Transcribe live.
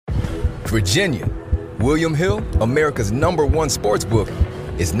Virginia. William Hill, America's #1 sports book,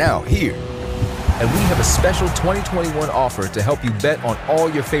 is now here. And we have a special 2021 offer to help you bet on all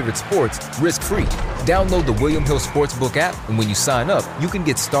your favorite sports risk-free. Download the William Hill Sportsbook app, and when you sign up, you can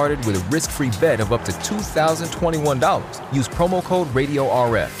get started with a risk-free bet of up to $2,021. Use promo code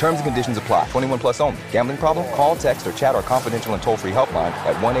RADIORF. Terms and conditions apply. 21 plus only. Gambling problem? Call, text, or chat our confidential and toll-free helpline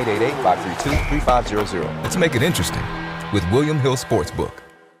at 1-888-532-3500. Let's make it interesting with William Hill Sportsbook.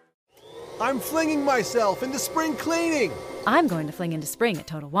 I'm flinging myself into spring cleaning. I'm going to fling into spring at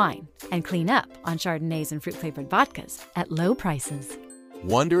Total Wine and clean up on Chardonnays and fruit-flavored vodkas at low prices.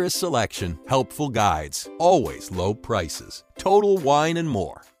 Wondrous selection, helpful guides, always low prices. Total Wine and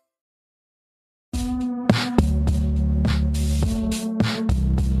more.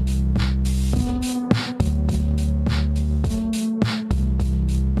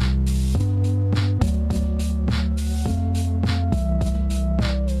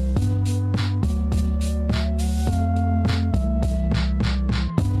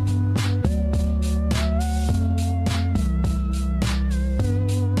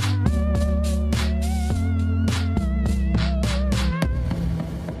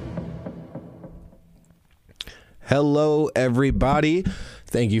 Hello, everybody.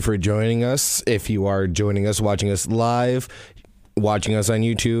 Thank you for joining us. If you are joining us, watching us live, watching us on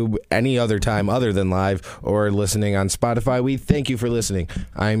YouTube, any other time other than live, or listening on Spotify, we thank you for listening.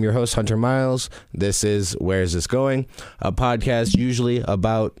 I am your host, Hunter Miles. This is Where's This Going? A podcast usually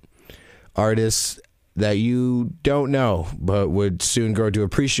about artists that you don't know, but would soon grow to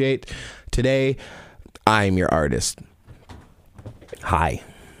appreciate. Today, I'm your artist. Hi.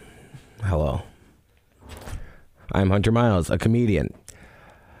 Hello. I'm Hunter Miles, a comedian.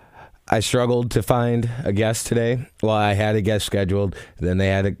 I struggled to find a guest today. Well, I had a guest scheduled, then they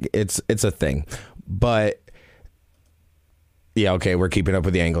had it's a thing. But yeah, okay, we're keeping up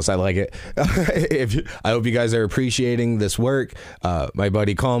with the angles. I like it. I hope you guys are appreciating this work. My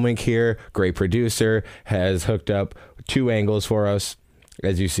buddy Colmink here, great producer, has hooked up 2 angles for us,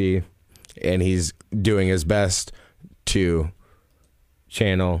 as you see, and he's doing his best to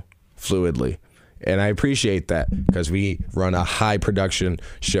channel fluidly. And I appreciate that because we run a high production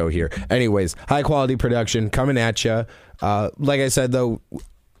show here. Anyways, high quality production coming at you. Like I said, though,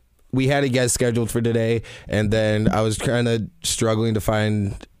 we had a guest scheduled for today, and then I was kind of struggling to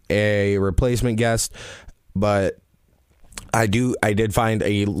find a replacement guest, but I did find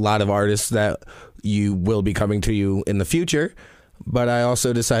a lot of artists that you will be coming to you in the future. But I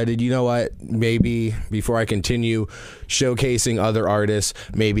also decided, you know what, maybe before I continue showcasing other artists,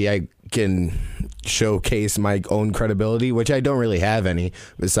 maybe I can showcase my own credibility, which I don't really have any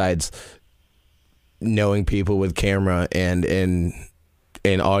besides knowing people with camera and in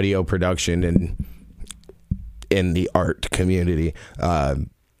audio production and in the art community.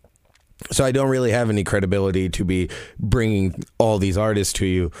 So I don't really have any credibility to be bringing all these artists to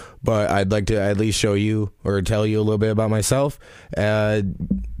you, but I'd like to at least show you or tell you a little bit about myself, and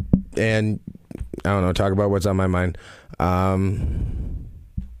I don't know, talk about what's on my mind.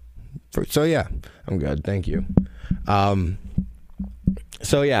 So yeah, I'm good. Thank you.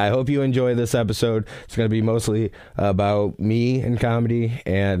 So yeah, I hope you enjoy this episode. It's going to be mostly about me and comedy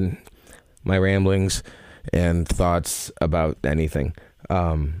and my ramblings and thoughts about anything.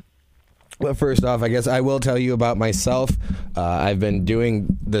 But first off, I guess I will tell you about myself. I've been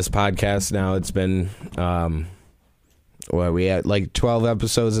doing this podcast now. It's been, we had like 12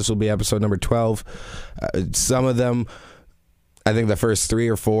 episodes. This will be episode number 12. Some of them, I think the first 3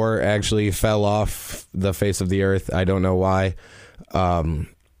 or 4 actually fell off the face of the earth. I don't know why.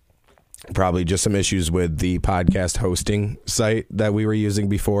 Probably just some issues with the podcast hosting site that we were using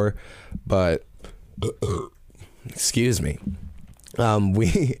before. But, excuse me.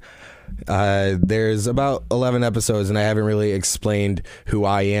 There's about 11 episodes, and I haven't really explained who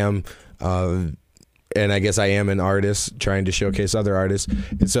I am. And I guess I am an artist trying to showcase other artists.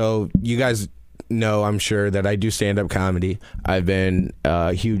 And so you guys know, I'm sure, that I do stand-up comedy. I've been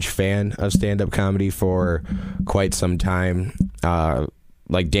a huge fan of stand-up comedy for quite some time.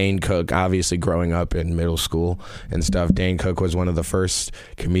 Like Dane Cook, obviously growing up in middle school and stuff. Dane Cook was one of the first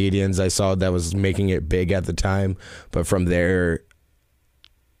comedians I saw that was making it big at the time. But from there,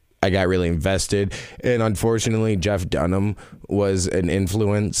 I got really invested. And unfortunately, Jeff Dunham was an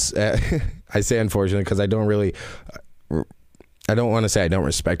influence. I say unfortunately because I don't want to say I don't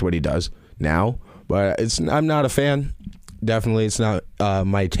respect what he does now, but I'm not a fan. Definitely, it's not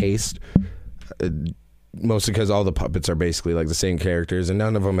my taste. Mostly because all the puppets are basically like the same characters, and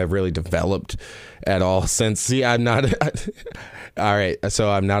none of them have really developed at all since. See, I'm not all right.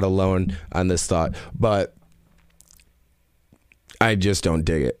 So I'm not alone on this thought, but I just don't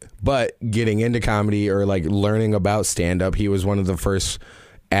dig it. But getting into comedy or like learning about stand-up, he was one of the first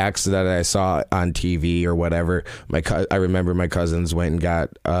acts that I saw on TV or whatever. I remember my cousins went and got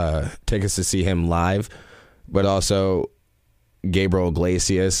tickets to see him live, but also Gabriel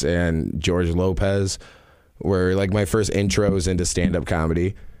Iglesias and George Lopez were like my first intros into stand-up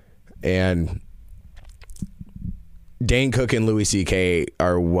comedy. And Dane Cook and Louis C.K.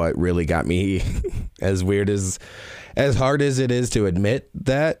 are what really got me. As hard as it is to admit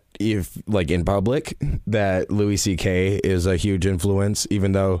that, if like in public, that Louis C.K. is a huge influence,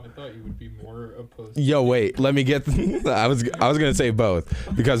 even though I thought you would be more opposed. Yo, wait, let me get. I was gonna say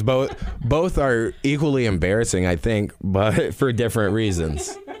both, because both are equally embarrassing, I think, but for different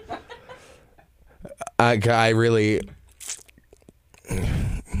reasons. I really.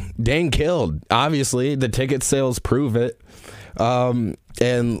 Dane killed. Obviously, the ticket sales prove it.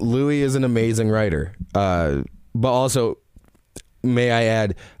 And Louis is an amazing writer. But also, may I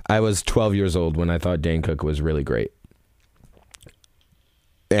add, I was 12 years old when I thought Dane Cook was really great.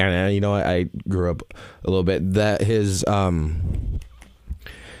 And you know, I grew up a little bit. That his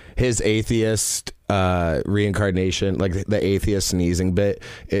atheist reincarnation, like the atheist sneezing bit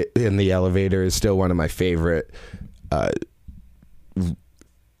in the elevator, is still one of my favorite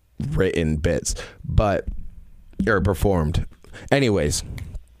written bits, or performed. Anyways,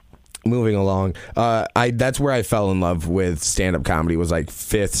 moving along, that's where I fell in love with stand-up comedy, was like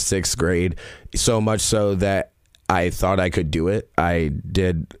 5th, 6th grade, so much so that I thought I could do it. I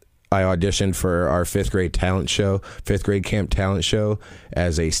auditioned for our 5th grade camp talent show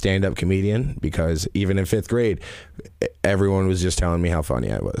as a stand-up comedian, because even in 5th grade, everyone was just telling me how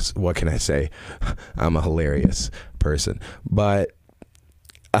funny I was. What can I say? I'm a hilarious person. But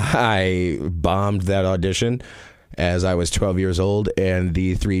I bombed that audition as I was 12 years old, and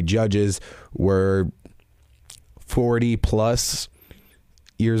the 3 judges were 40 plus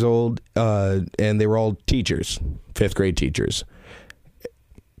years old, and they were all teachers, 5th grade teachers.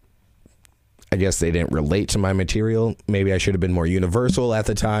 I guess they didn't relate to my material. Maybe I should have been more universal at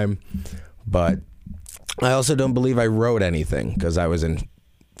the time, but I also don't believe I wrote anything, because I was in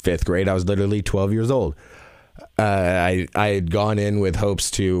 5th grade. I was literally 12 years old. I had gone in with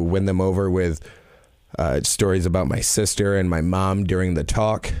hopes to win them over with stories about my sister and my mom during the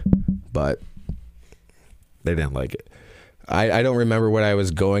talk, but they didn't like it. I don't remember what I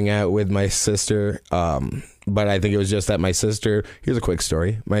was going at with my sister, but I think it was just that my sister, here's a quick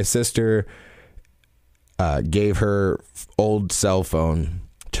story. My sister gave her old cell phone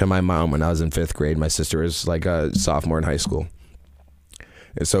to my mom when I was in 5th grade. My sister was like a sophomore in high school.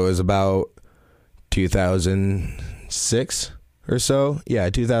 And so it was about 2006 or so. Yeah,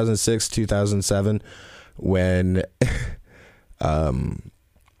 2006, 2007, when, what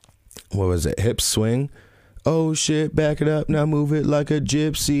was it? Hip Swing. Oh shit, back it up, now move it like a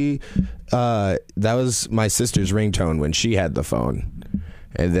gypsy. That was my sister's ringtone when she had the phone.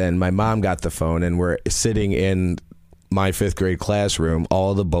 And then my mom got the phone, and we're sitting in my 5th grade classroom,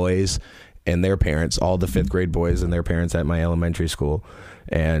 all the boys and their parents, all the 5th grade boys and their parents at my elementary school.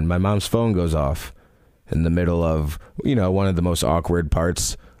 And my mom's phone goes off in the middle of, one of the most awkward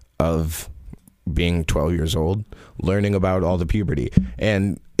parts of being 12 years old, learning about all the puberty.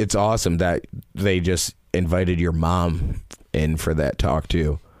 And it's awesome that they just invited your mom in for that talk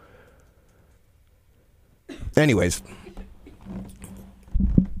too. Anyways,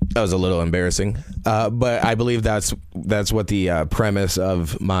 that was a little embarrassing, but I believe that's what the premise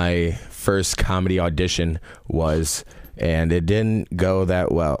of my first comedy audition was, and it didn't go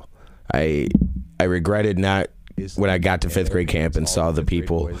that well. I regretted not, when I got to 5th grade camp and saw the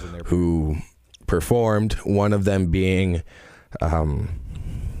people who performed, one of them being, I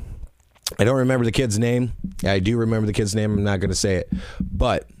don't remember the kid's name. I do remember the kid's name. I'm not going to say it,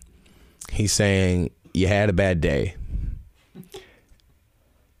 but he's saying, "You had a bad day."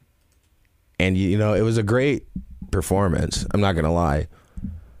 And, it was a great performance. I'm not going to lie.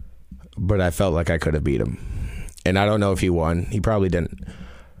 But I felt like I could have beat him. And I don't know if he won. He probably didn't.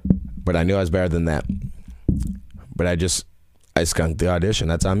 But I knew I was better than that. But I skunked the audition.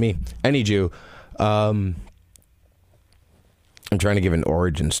 That's on me. Anywho, I'm trying to give an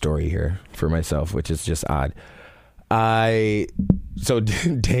origin story here for myself, which is just odd. So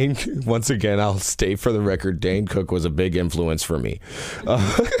Dane, once again, I'll state for the record, Dane Cook was a big influence for me.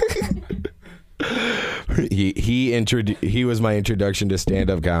 He was my introduction to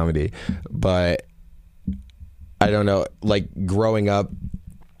stand-up comedy, but I don't know, like growing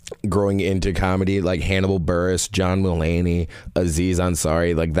into comedy, like Hannibal Buress, John Mulaney, Aziz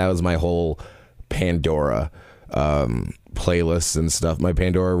Ansari, like that was my whole Pandora playlists and stuff. My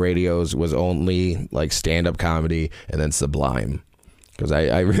Pandora radios was only like stand-up comedy and then Sublime. because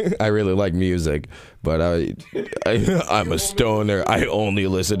I really like music, but I'm a stoner. I only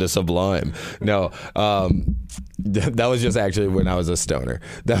listen to Sublime. No, that was just actually when I was a stoner.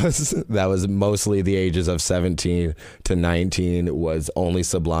 That was mostly the ages of 17 to 19 was only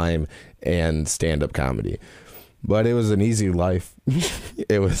Sublime and stand-up comedy. But it was an easy life.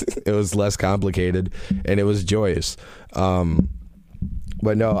 It was less complicated, and it was joyous.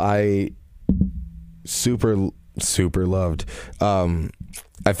 But no, I super loved.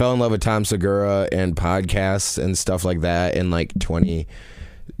 I fell in love with Tom Segura and podcasts and stuff like that in like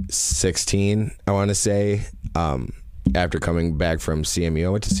 2016, I want to say. After coming back from CMU, I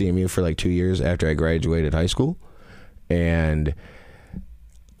went to CMU for like 2 years after I graduated high school, and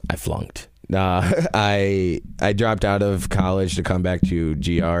I flunked. I dropped out of college to come back to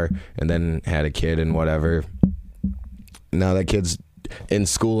GR, and then had a kid and whatever. Now that kid's in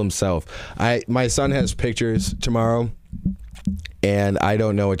school himself. My son has pictures tomorrow, and I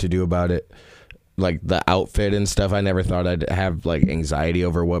don't know what to do about it. Like the outfit and stuff, I never thought I'd have like anxiety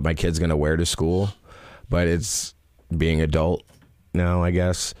over what my kid's gonna wear to school, but it's being adult now, I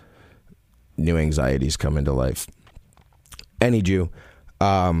guess. New anxieties come into life. Any Jew.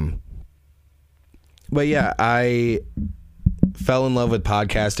 But yeah, I fell in love with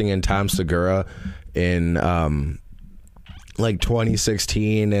podcasting and Tom Segura in like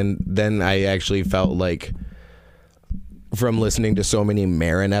 2016, and then I actually felt like from listening to so many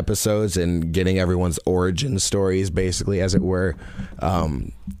Maron episodes and getting everyone's origin stories, basically, as it were,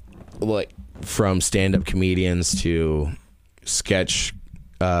 like from stand-up comedians to sketch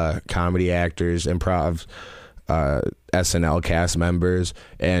comedy actors, improv, SNL cast members,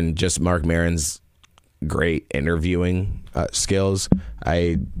 and just Marc Maron's great interviewing skills.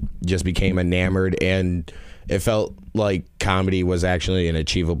 I just became enamored, and it felt like comedy was actually an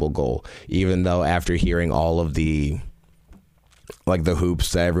achievable goal, even though after hearing all of the like the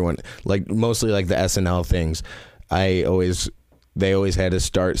hoops that everyone, like mostly like the SNL things, they always had to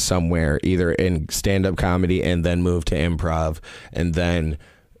start somewhere, either in stand-up comedy and then move to improv and then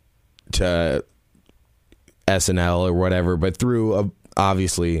to SNL or whatever, but through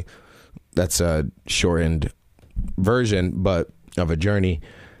obviously that's a shortened version but of a journey,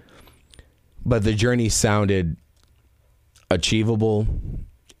 but the journey sounded achievable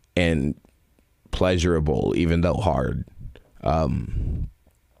and pleasurable, even though hard.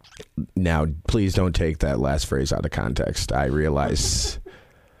 Now please don't take that last phrase out of context. I realize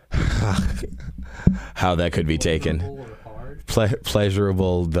how that could be taken.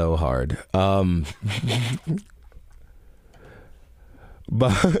 Pleasurable though hard.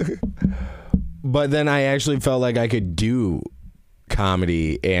 But then I actually felt like I could do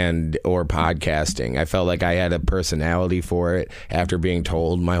comedy and or podcasting. I felt like I had a personality for it after being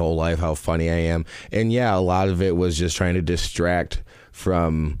told my whole life how funny I am. And yeah, a lot of it was just trying to distract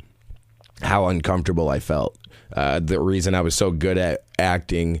from how uncomfortable I felt. The reason I was so good at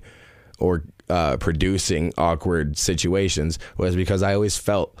acting or producing awkward situations was because I always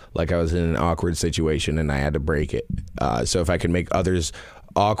felt like I was in an awkward situation and I had to break it. So if I could make others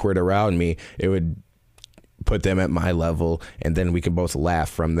awkward around me, it would put them at my level, and then we could both laugh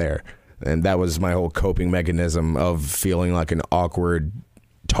from there. And that was my whole coping mechanism of feeling like an awkward,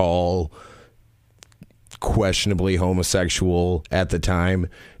 tall, questionably homosexual at the time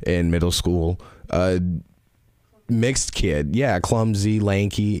in middle school. Mixed kid. Yeah, clumsy,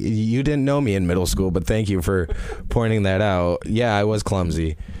 lanky. You didn't know me in middle school, but thank you for pointing that out. Yeah, I was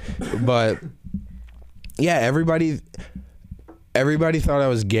clumsy. But yeah, everybody thought I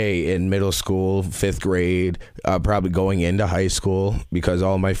was gay in middle school, 5th grade, probably going into high school, because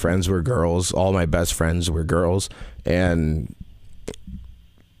all my friends were girls. All my best friends were girls. And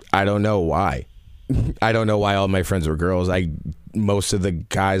I don't know why. I don't know why all my friends were girls. Most of the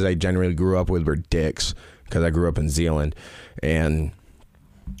guys I generally grew up with were dicks, because I grew up in Zealand, and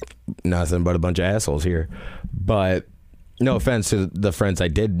nothing but a bunch of assholes here. But no offense to the friends I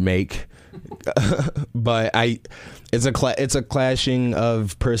did make, but it's a clashing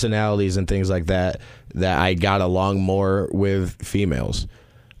of personalities and things like that I got along more with females.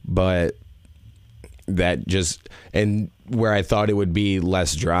 But that just, and where I thought it would be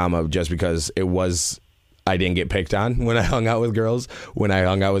less drama just because I didn't get picked on when I hung out with girls. When I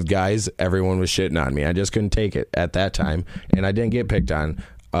hung out with guys, everyone was shitting on me. I just couldn't take it at that time, and I didn't get picked on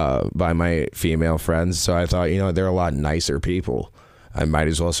by my female friends. So I thought, they're a lot nicer people. I might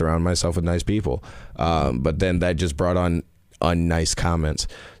as well surround myself with nice people. But then that just brought on unnice comments.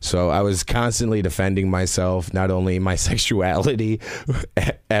 So I was constantly defending myself, not only my sexuality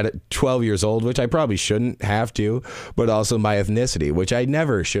at 12 years old, which I probably shouldn't have to, but also my ethnicity, which I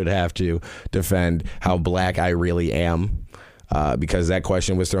never should have to defend how black I really am. because that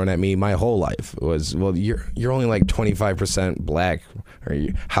question was thrown at me my whole life. Was, well, you're only like 25% black, or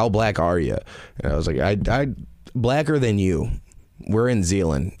how black are you? And I was like, I blacker than you. We're in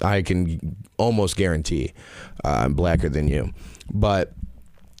Zealand. I can almost guarantee I'm blacker than you. But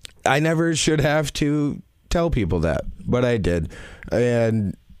I never should have to tell people that, but I did.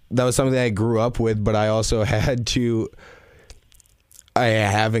 And that was something I grew up with, but I also had to, I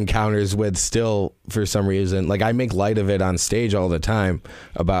have encounters with still for some reason. Like, I make light of it on stage all the time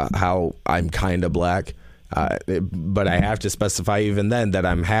about how I'm kind of black, but I have to specify even then that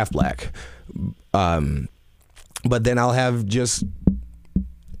I'm half black. But then I'll have just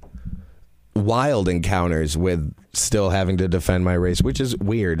wild encounters with still having to defend my race, which is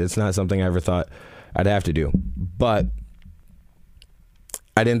weird. It's not something I ever thought I'd have to do. But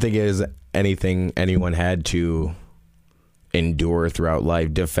I didn't think it was anything anyone had to endure throughout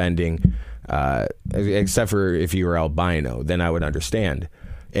life defending, except for if you were albino, then I would understand.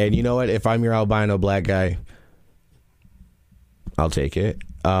 And you know what? If I'm your albino black guy, I'll take it.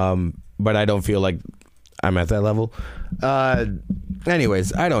 But I don't feel like I'm at that level.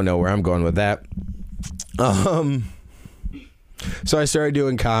 Anyways, I don't know where I'm going with that. So I started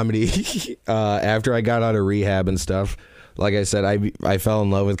doing comedy after I got out of rehab and stuff. Like I said, I fell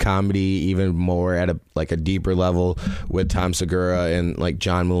in love with comedy even more at a deeper level with Tom Segura and like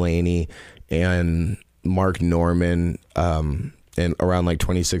John Mulaney and Mark Norman. And around like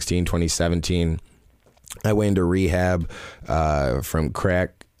 2016, 2017, I went into rehab from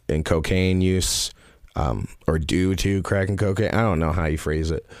crack and cocaine use, or due to crack and cocaine. I don't know how you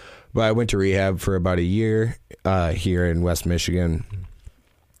phrase it, but I went to rehab for about a year here in West Michigan.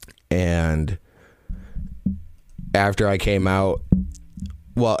 And after I came out,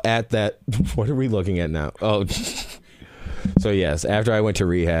 well, at that, what are we looking at now? Oh, so yes, after I went to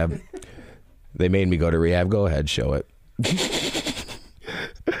rehab, they made me go to rehab. Go ahead, show it.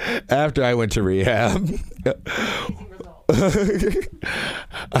 After I went to rehab,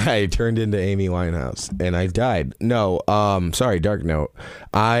 I turned into Amy Winehouse and I died. No, sorry, dark note.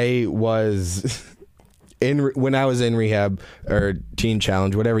 I was when I was in rehab or teen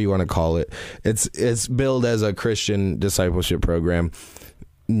challenge, whatever you want to call it. It's billed as a Christian discipleship program,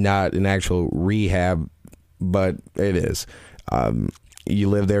 not an actual rehab, but it is. You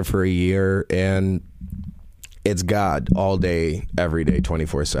live there for a year and it's God all day, every day,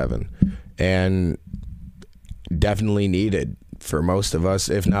 24/7, and definitely needed for most of us,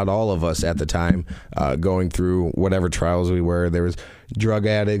 if not all of us at the time, going through whatever trials we were. There was drug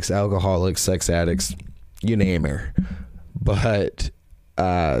addicts, alcoholics, sex addicts, you name her. But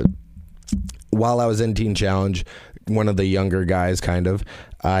while I was in Teen Challenge, one of the younger guys, kind of,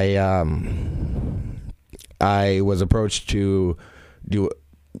 I was approached to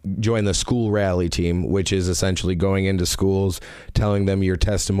join the school rally team, which is essentially going into schools, telling them your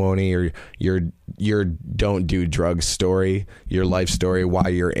testimony or your don't do drugs story, your life story while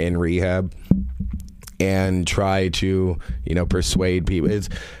you're in rehab, and try to, persuade people. It's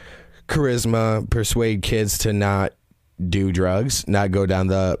charisma, persuade kids to not do drugs, not go down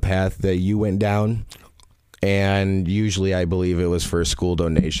the path that you went down. And usually I believe it was for school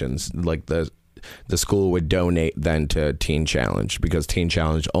donations, like the school would donate then to Teen Challenge, because Teen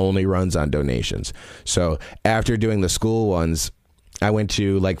Challenge only runs on donations. So after doing the school ones, I went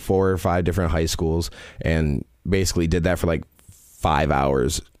to like 4 or 5 different high schools and basically did that for like 5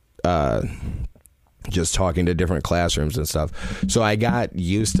 hours, just talking to different classrooms and stuff. So I got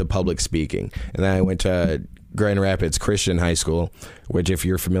used to public speaking. And then I went to Grand Rapids Christian High School, which, if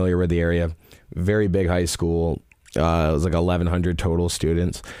you're familiar with the area, very big high school. It was like 1,100 total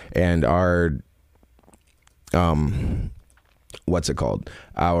students, and our what's it called?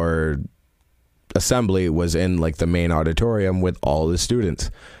 Our assembly was in like the main auditorium with all the students,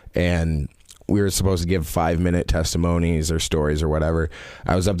 and we were supposed to give 5-minute testimonies or stories or whatever.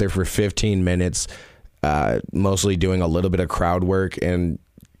 I was up there for 15 minutes, mostly doing a little bit of crowd work and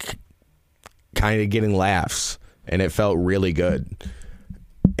kind of getting laughs, and it felt really good.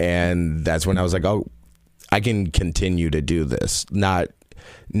 And that's when I was like, oh, I can continue to do this. Not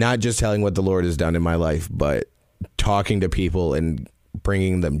just telling what the Lord has done in my life, but talking to people and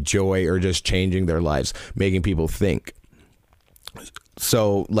bringing them joy or just changing their lives, making people think.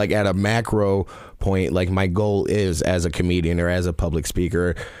 So like at a macro point, like my goal is, as a comedian or as a public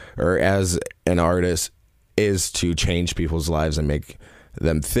speaker or as an artist, is to change people's lives and make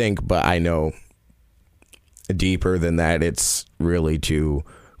them think. But I know deeper than that, it's really to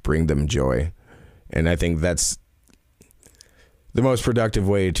bring them joy. And I think that's the most productive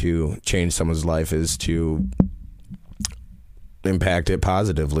way to change someone's life, is to impact it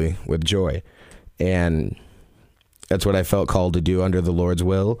positively with joy. And That's what I felt called to do under the Lord's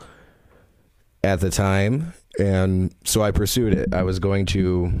will at the time. And so I pursued it. I was going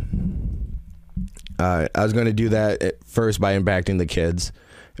to do that at first by impacting the kids,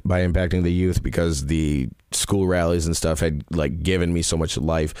 by impacting the youth, because the school rallies and stuff had like given me so much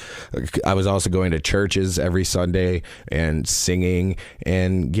life. I was also going to churches every Sunday and singing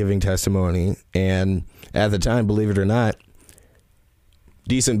and giving testimony. And at the time, believe it or not,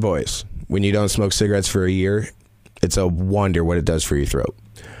 decent voice. When you don't smoke cigarettes for a year, it's a wonder what it does for your throat.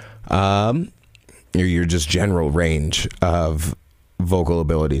 Your just general range of vocal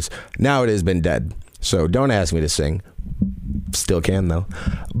abilities. Now it has been dead, so don't ask me to sing. Still can though.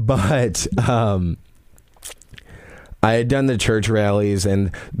 But I had done the church rallies,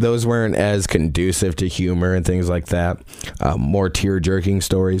 and those weren't as conducive to humor and things like that. More tear-jerking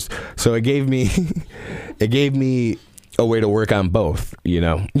stories. So it gave me a way to work on both.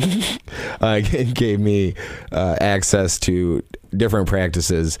 It gave me access to different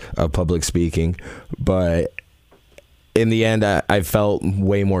practices of public speaking, but in the end, I felt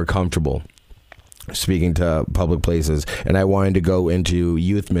way more comfortable speaking to public places, and I wanted to go into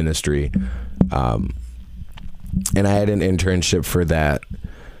youth ministry. And I had an internship for that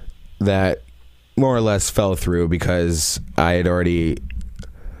more or less fell through because I had already,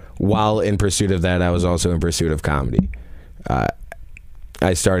 while in pursuit of that, I was also in pursuit of comedy.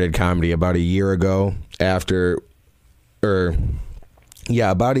 I started comedy about a year ago about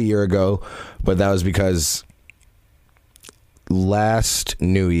a year ago, but that was because last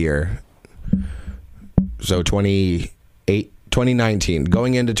New Year, so 2019,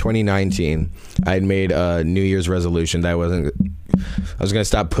 going into 2019, I had made a New Year's resolution that I was going to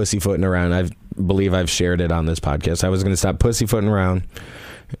stop pussyfooting around. I believe I've shared it on this podcast. I was going to stop pussyfooting around,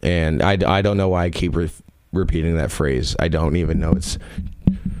 and I don't know why I keep repeating that phrase. I don't even know its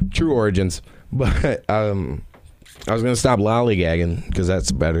true origins, but I was going to stop lollygagging, because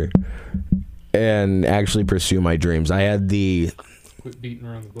that's better, and actually pursue my dreams. I had Quit beating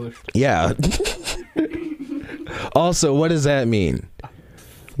around the bush. Yeah. Also, what does that mean?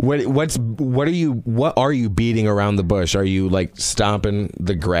 What are you beating around the bush? Are you like stomping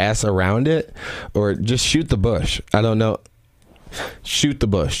the grass around it, or just shoot the bush? I don't know. Shoot the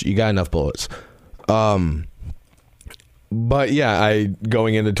bush. You got enough bullets. But yeah,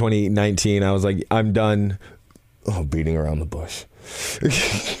 going into 2019, I was like, I'm done beating around the bush.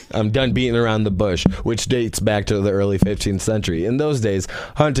 I'm done beating around the bush, which dates back to the early 15th century. In those days,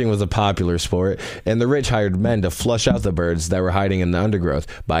 hunting was a popular sport, and the rich hired men to flush out the birds that were hiding in the undergrowth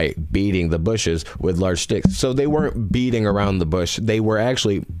by beating the bushes with large sticks. So they weren't beating around the bush, they were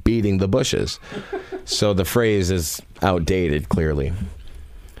actually beating the bushes. So the phrase is outdated, clearly.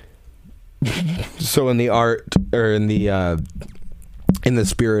 So in the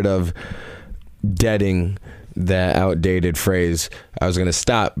spirit of deading that outdated phrase, I was going to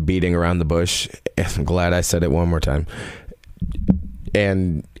stop beating around the bush. I'm glad I said it one more time.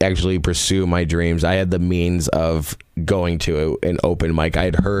 And actually pursue my dreams. I had the means of going to an open mic. I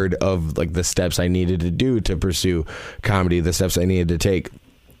had heard of like the steps I needed to do to pursue comedy, the steps I needed to take.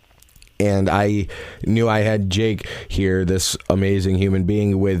 And I knew I had Jake here, this amazing human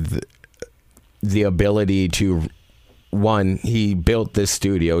being with the ability to, he built this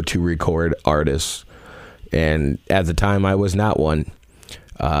studio to record artists. And at the time, I was not one.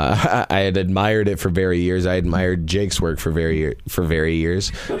 I had admired it for very years. I admired Jake's work for very many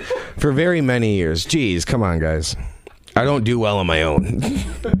years. Jeez, come on, guys. I don't do well on my own.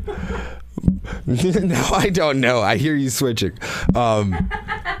 No, I don't know. I hear you switching.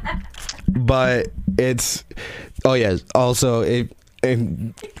 But it's... Oh, yeah. Also,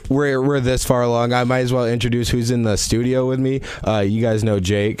 we're this far along. I might as well introduce who's in the studio with me. You guys know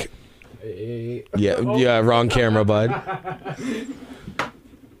Jake. Yeah, wrong camera, bud.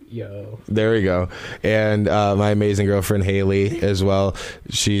 Yo. There we go. And my amazing girlfriend Haley as well.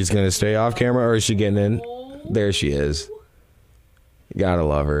 She's gonna stay off camera, or is she getting in? There she is. Gotta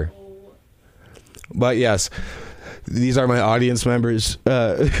love her. But yes, these are my audience members,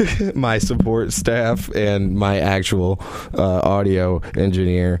 my support staff, and my actual audio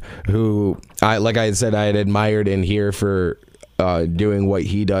engineer, who like I said, I had admired in here for doing what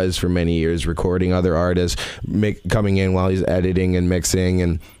he does for many years, recording other artists, coming in while he's editing and mixing,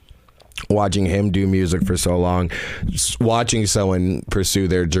 and watching him do music for so long, watching someone pursue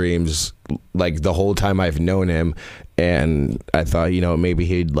their dreams like the whole time I've known him. And I thought, maybe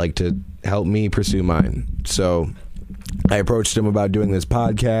he'd like to help me pursue mine. So I approached him about doing this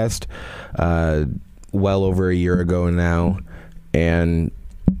podcast well over a year ago now. And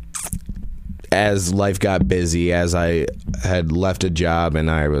as life got busy, as I had left a job and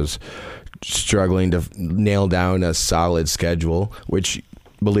I was struggling to nail down a solid schedule, which,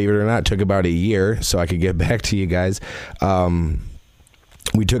 believe it or not, took about a year so I could get back to you guys.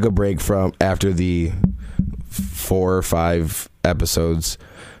 We took a break from after the 4 or 5 episodes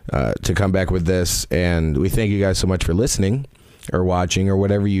to come back with this, and we thank you guys so much for listening or watching or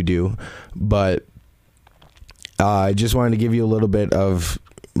whatever you do. But I just wanted to give you a little bit of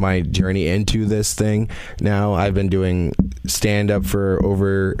my journey into this thing. Now, I've been doing stand-up for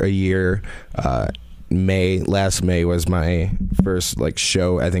over a year. Last May was my first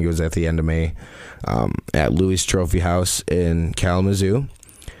show. I think it was at the end of May, at Louis Trophy House in Kalamazoo.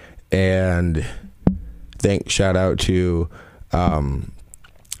 And shout out to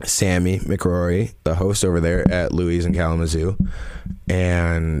Sammy McRory, the host over there at Louis in Kalamazoo.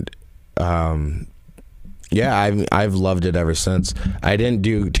 And I've loved it ever since. I didn't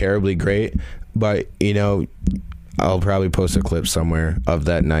do terribly great, but I'll probably post a clip somewhere of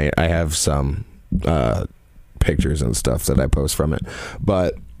that night. I have some pictures and stuff that I post from it.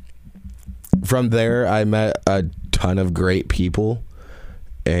 But from there, I met a ton of great people,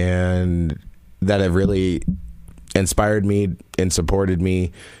 and that have really inspired me and supported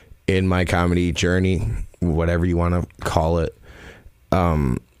me in my comedy journey, whatever you want to call it.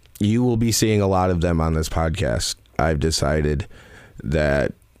 You will be seeing a lot of them on this podcast. I've decided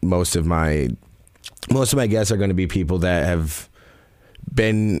that most of my guests are going to be people that have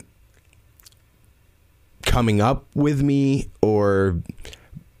been coming up with me or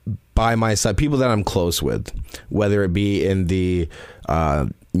by my side, people that I'm close with, whether it be in the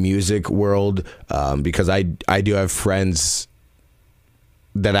music world, because I do have friends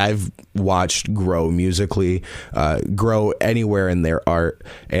that I've watched grow musically, grow anywhere in their art,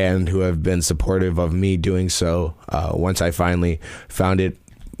 and who have been supportive of me doing so once I finally found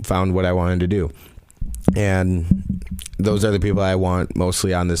what I wanted to do. And those are the people I want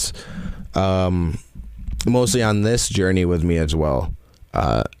mostly on this journey with me as well.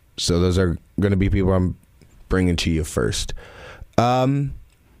 So those are going to be people I'm bringing to you first.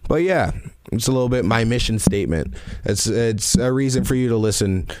 But yeah, it's a little bit my mission statement. It's a reason for you to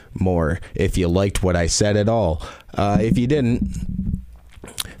listen more if you liked what I said at all. If you didn't,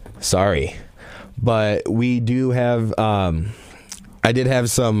 sorry. But we do have, I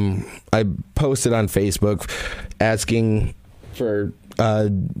posted on Facebook asking for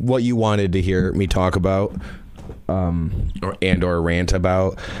what you wanted to hear me talk about or rant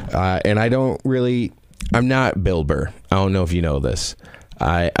about. And I'm not Bill Burr. I don't know if you know this.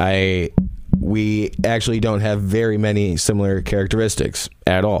 We actually don't have very many similar characteristics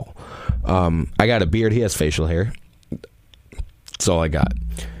at all. I got a beard. He has facial hair. That's all I got.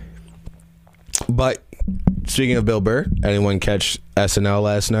 But speaking of Bill Burr, anyone catch SNL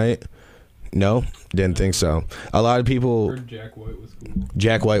last night? No? Didn't think so. A lot of people... Heard Jack White was cool.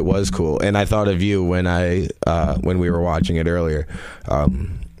 Jack White was cool. And I thought of you when we were watching it earlier.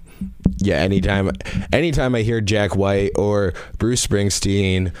 Yeah, anytime I hear Jack White or Bruce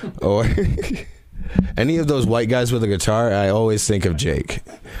Springsteen or any of those white guys with a guitar, I always think of Jake.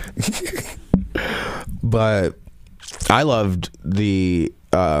 But I loved the...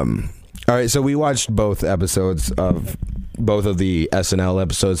 all right, so we watched both episodes of both of the SNL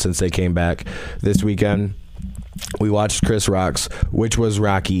episodes since they came back this weekend. We watched Chris Rock's, which was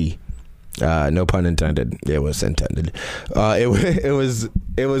Rocky. No pun intended. It was intended.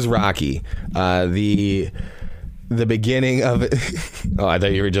 It was Rocky. The beginning of it. Oh, I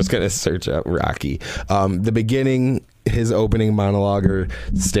thought you were just gonna search up Rocky. The beginning, his opening monologue or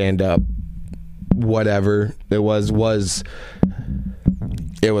stand up, whatever it was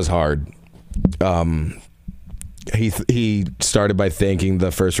hard. He started by thanking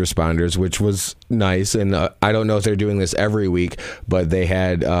the first responders, which was nice. And I don't know if they're doing this every week, but they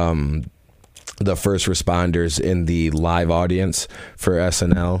had the first responders in the live audience for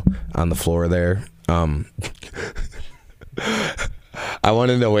SNL on the floor there. I want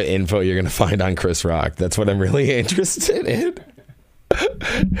to know what info you're going to find on Chris Rock. That's what I'm really interested in.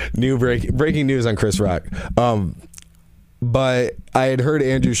 New breaking news on Chris Rock. But I had heard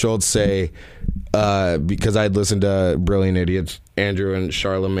Andrew Schultz say, because I'd listened to Brilliant Idiots, Andrew and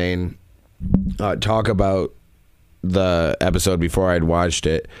Charlemagne talk about the episode before I'd watched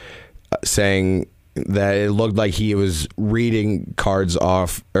it, saying that it looked like he was reading words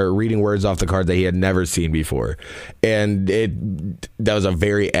off the card that he had never seen before, and that was a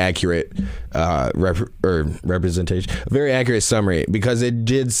very accurate representation, a very accurate summary, because it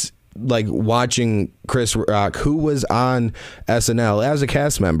did. Like watching Chris Rock, who was on SNL as a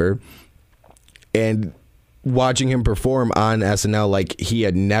cast member, and watching him perform on SNL like he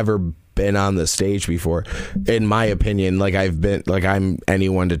had never been on the stage before. In my opinion, like I'm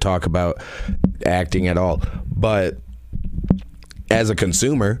anyone to talk about acting at all. But as a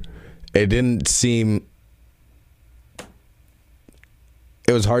consumer, it didn't seem.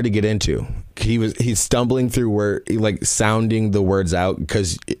 It was hard to get into. He's stumbling through where like sounding the words out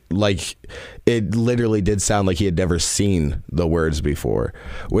because like it literally did sound like he had never seen the words before,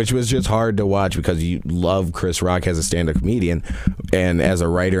 which was just hard to watch because you love Chris Rock as a stand-up comedian and as a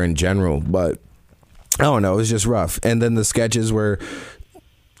writer in general. But I don't know, it was just rough. And then the sketches were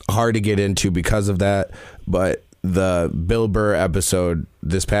hard to get into because of that. But the Bill Burr episode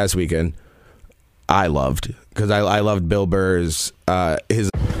this past weekend, I loved because I loved Bill Burr's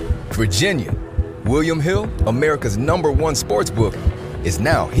his. Virginia, William Hill, America's #1 sports book, is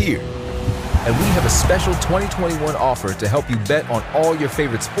now here. And we have a special 2021 offer to help you bet on all your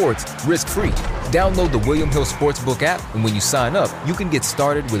favorite sports risk-free. Download the William Hill Sportsbook app, and when you sign up, you can get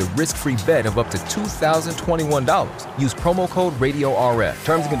started with a risk-free bet of up to $2,021. Use promo code RadioRF.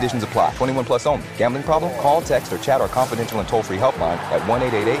 Terms and conditions apply. 21 plus only. Gambling problem? Call, text, or chat our confidential and toll-free helpline at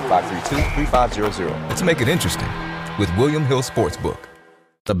 1-888-532-3500. Let's make it interesting with William Hill Sportsbook.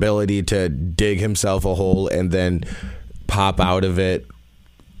 Ability to dig himself a hole and then pop out of it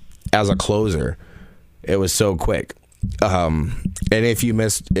as a closer. It was so quick. And if you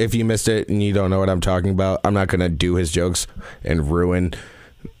missed it and you don't know what I'm talking about, I'm not gonna do his jokes and ruin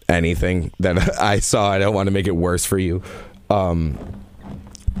anything that I saw. I don't want to make it worse for you,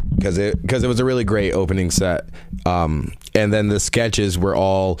 because it was a really great opening set. And then the sketches were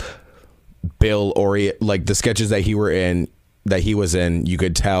all Bill like the sketches that he was in, you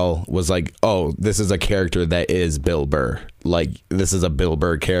could tell was like, oh, this is a character that is Bill Burr. Like, this is a Bill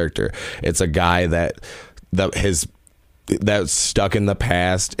Burr character. It's a guy that's stuck in the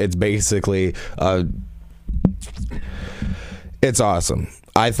past. It's basically, it's awesome.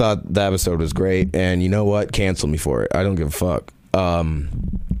 I thought the episode was great, and you know what? Cancel me for it. I don't give a fuck. I'm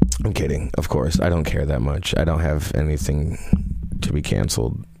kidding, of course. I don't care that much. I don't have anything to be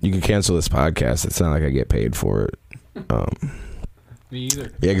canceled. You can cancel this podcast. It's not like I get paid for it. Me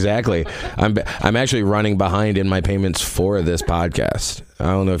either. Exactly. I'm actually running behind in my payments for this podcast. I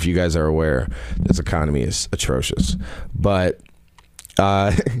don't know if you guys are aware. This economy is atrocious, but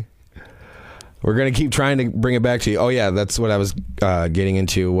we're gonna keep trying to bring it back to you. Oh yeah, that's what I was getting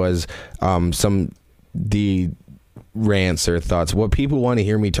into was the rants or thoughts, what people want to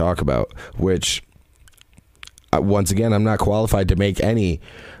hear me talk about, which once again, I'm not qualified to make any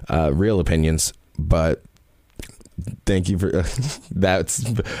real opinions, but thank you for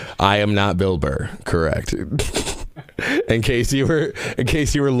I am not Bill Burr, correct. in case you were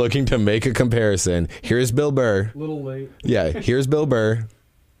looking to make a comparison, here's Bill Burr. A little late. Yeah, here's Bill Burr,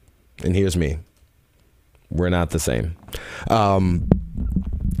 and here's me. We're not the same.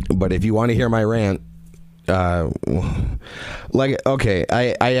 But if you want to hear my rant, like, okay,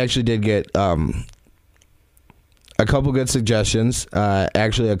 I actually did get a couple good suggestions.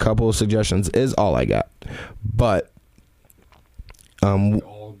 Actually, a couple of suggestions is all I got. But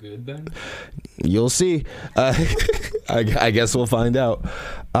all good then? You'll see. I guess we'll find out.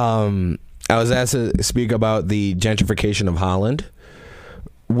 I was asked to speak about the gentrification of Holland,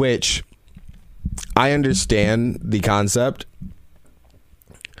 which I understand the concept,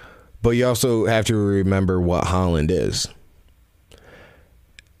 but you also have to remember what Holland is.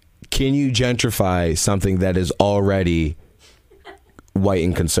 Can you gentrify something that is already white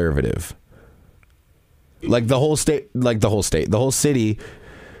and conservative? Like the whole city,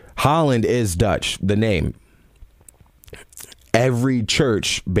 Holland is Dutch, the name. Every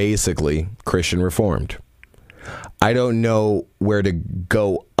church, basically, Christian Reformed. I don't know where to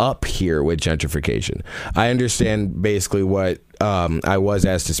go up here with gentrification. I understand basically what I was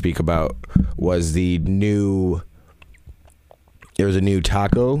asked to speak about was there was a new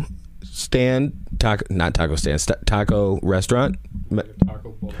taco restaurant. Taco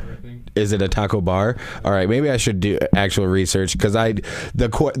bar, I think. Is it a taco bar? All right, maybe I should do actual research because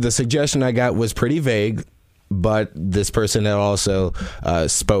the suggestion I got was pretty vague, but this person had also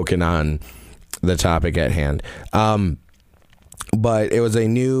spoken on the topic at hand. But it was a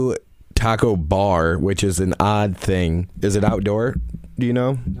new taco bar, which is an odd thing. Is it outdoor? Do you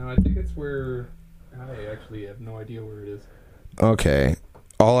know? No, I think it's where I actually have no idea where it is. Okay.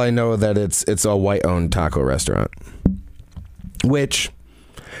 All I know that it's a white-owned taco restaurant, which,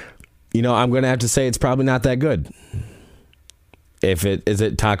 you know, I'm going to have to say it's probably not that good. Is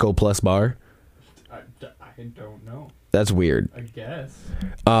it taco plus bar? I don't know. That's weird. I guess.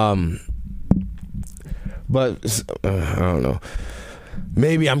 But I don't know.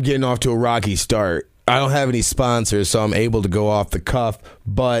 Maybe I'm getting off to a rocky start. I don't have any sponsors, so I'm able to go off the cuff.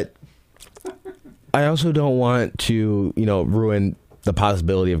 But I also don't want to, ruin the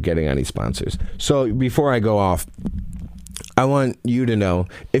possibility of getting any sponsors. So before I go off, I want you to know,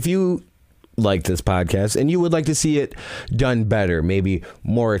 if you like this podcast and you would like to see it done better, maybe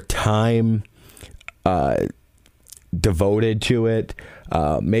more time devoted to it,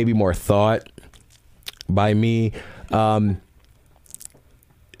 maybe more thought by me,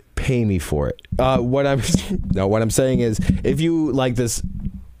 pay me for it. What I'm saying is, if you like this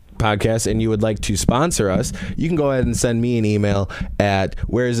podcast and you would like to sponsor us, you can go ahead and send me an email at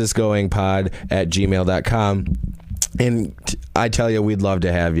whereisthisgoingpod@gmail.com, and I tell you, we'd love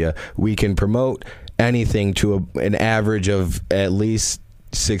to have you. We can promote anything to an average of at least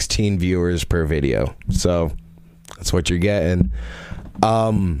 16 viewers per video, so that's what you're getting.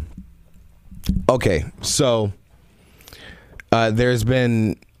 Okay, so there's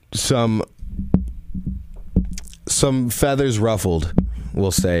been some feathers ruffled,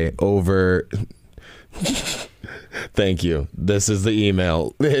 we'll say, over. Thank you. This is the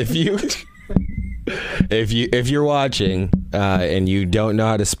email. If you're watching and you don't know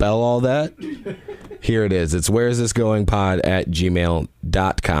how to spell all that, here it is. It's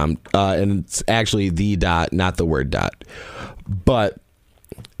whereisthisgoingpod@gmail.com, and it's actually the dot, not the word dot. But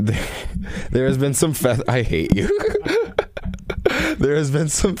there has been some I hate you. There has been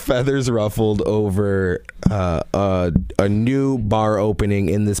some feathers ruffled over a new bar opening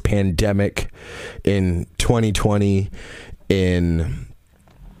in this pandemic in 2020 in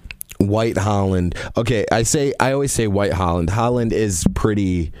White Holland. Okay, I always say White Holland. Holland is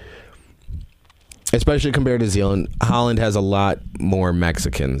pretty, especially compared to Zeeland. Holland has a lot more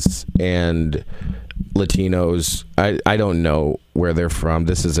Mexicans and Latinos. I don't know where they're from.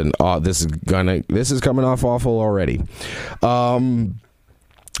 This is coming off awful already.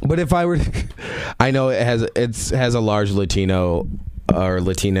 But if I were, I know it has a large Latino or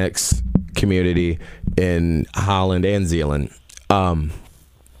Latinx community in Holland and Zeeland.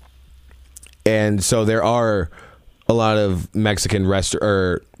 And so there are a lot of Mexican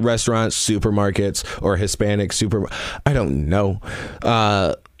restaurants, supermarkets, or Hispanic I don't know,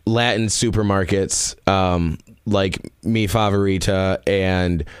 Latin supermarkets, like Mi Favorita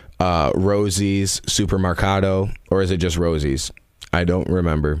and Rosie's Supermercado, or is it just Rosie's? I don't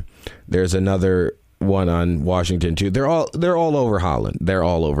remember. There's another one on Washington too. They're all over Holland. They're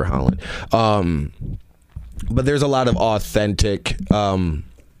all over Holland. But there's a lot of authentic.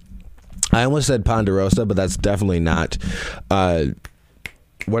 I almost said Ponderosa, but that's definitely not.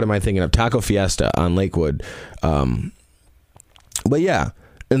 What am I thinking of? Taco Fiesta on Lakewood. But yeah,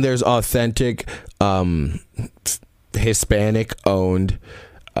 and there's authentic Hispanic-owned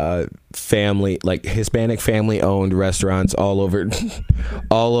family, like Hispanic family-owned restaurants all over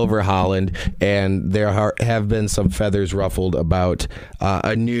Holland, and there have been some feathers ruffled about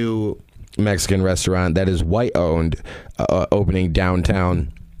a new Mexican restaurant that is white-owned, opening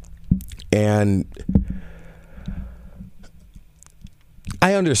downtown. And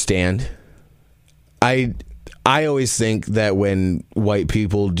I understand. I always think that when white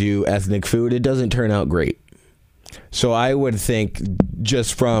people do ethnic food, it doesn't turn out great. So I would think,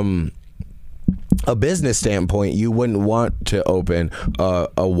 just from a business standpoint, you wouldn't want to open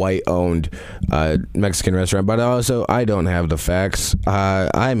a white-owned Mexican restaurant. But also, I don't have the facts.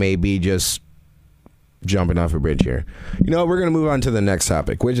 I may be just jumping off a bridge here. We're going to move on to the next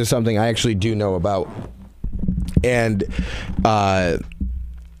topic, which is something I actually do know about. And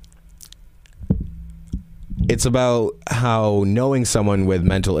it's about how knowing someone with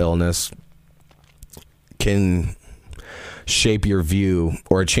mental illness can shape your view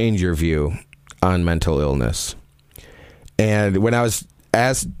or change your view on mental illness. And when I was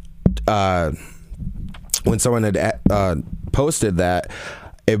asked, when someone had posted that,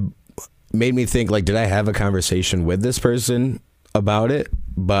 it made me think, like, did I have a conversation with this person about it?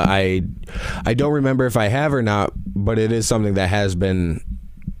 But I don't remember if I have or not, but it is something that has been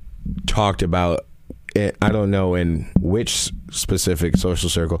talked about. I don't know in which specific social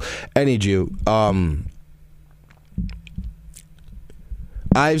circle.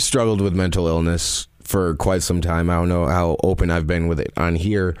 I've struggled with mental illness for quite some time. I don't know how open I've been with it on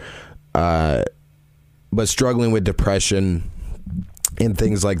here, but struggling with depression and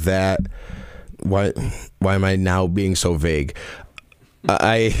things like that. Why am I now being so vague?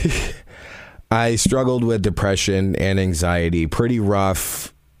 I struggled with depression and anxiety, pretty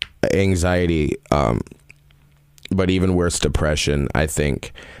rough anxiety, but even worse depression, I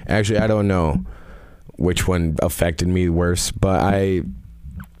think. Actually, I don't know which one affected me worse, but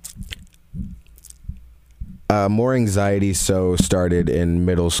more anxiety started in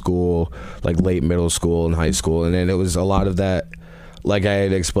middle school, like late middle school and high school, and then it was a lot of that like I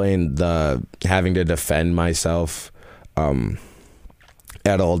had explained, the having to defend myself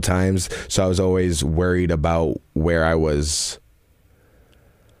at all times. So I was always worried about where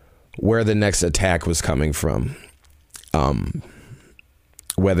the next attack was coming from.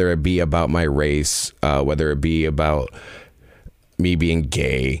 Whether it be about my race, whether it be about me being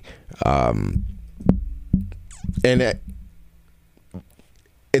gay. And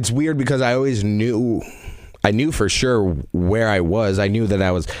it's weird because I always knew for sure where I was. I knew that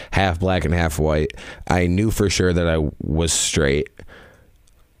I was half black and half white. I knew for sure that I was straight.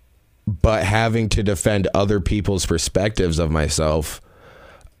 But having to defend other people's perspectives of myself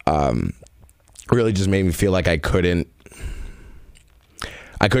really just made me feel like I couldn't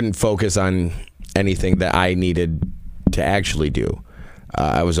focus on anything that I needed to actually do.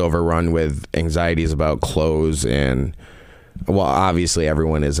 I was overrun with anxieties about clothes, and well, obviously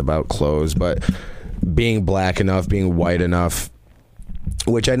everyone is about clothes, but being black enough, being white enough,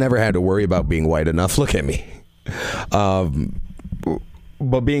 which I never had to worry about being white enough. Look at me.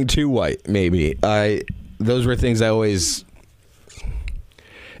 But being too white, maybe. Those were things I always...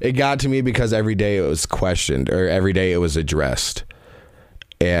 It got to me because every day it was questioned, or every day it was addressed.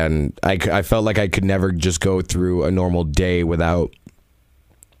 And I felt like I could never just go through a normal day without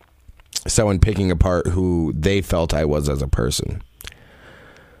someone picking apart who they felt I was as a person.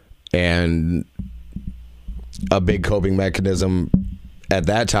 And a big coping mechanism at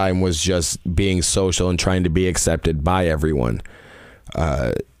that time was just being social and trying to be accepted by everyone.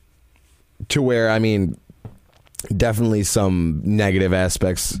 To where, I mean, definitely some negative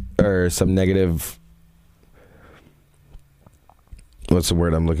aspects, or some negative... what's the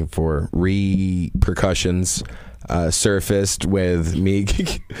word I'm looking for? Repercussions surfaced with me.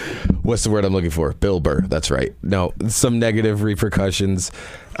 What's the word I'm looking for? Bill Burr. That's right. No, some negative repercussions.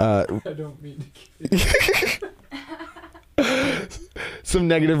 I don't mean to. Some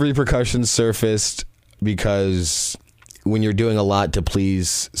negative repercussions surfaced because when you're doing a lot to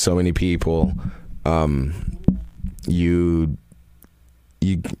please so many people, you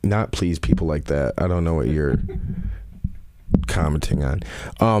not please people like that. I don't know what you're commenting on,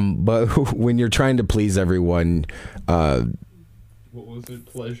 but when you're trying to please everyone, what was it?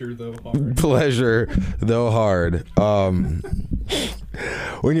 Pleasure though hard. Pleasure though hard.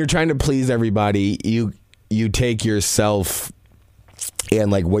 When you're trying to please everybody, you take yourself and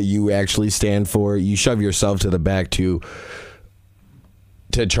like what you actually stand for, you shove yourself to the back to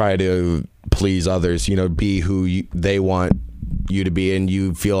try to please others, be who they want you to be, and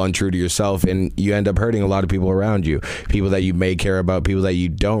you feel untrue to yourself, and you end up hurting a lot of people around you, people that you may care about, people that you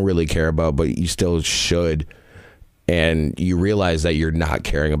don't really care about, but you still should, and you realize that you're not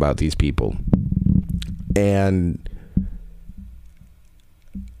caring about these people. And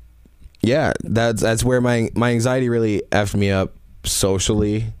yeah, that's where my anxiety really effed me up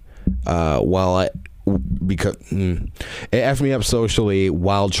socially, it effed me up socially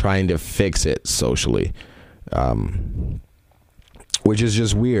while trying to fix it socially, which is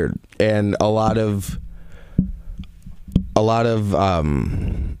just weird. And a lot of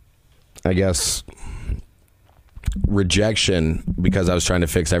I guess rejection, because I was trying to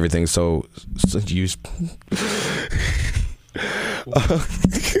fix everything so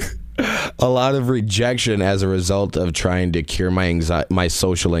a lot of rejection as a result of trying to cure my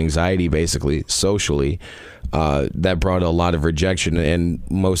social anxiety, basically socially, that brought a lot of rejection, and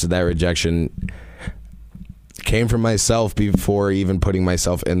most of that rejection came from myself before even putting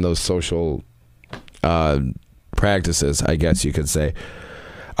myself in those social practices, I guess you could say.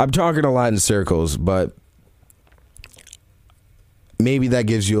 I'm talking a lot in circles, but maybe that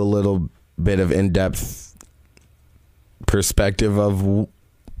gives you a little bit of in-depth perspective of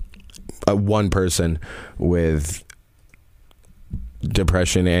one person with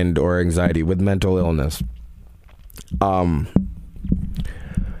depression and or anxiety, with mental illness.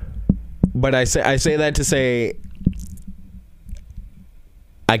 But I say that to say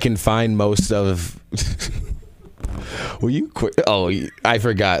I can find most of... Will you quit? Oh, I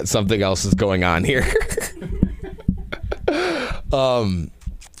forgot. Something else is going on here. But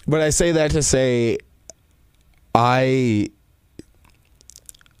I say that to say I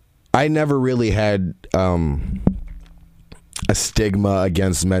never really had a stigma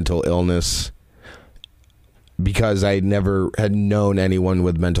against mental illness, because I never had known anyone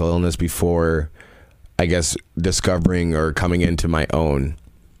with mental illness before, I guess, discovering or coming into my own.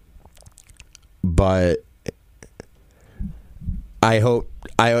 But I've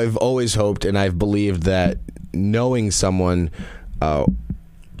always hoped, and I've believed that knowing someone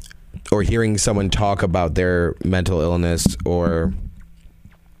or hearing someone talk about their mental illness or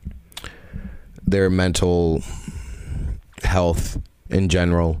their mental health in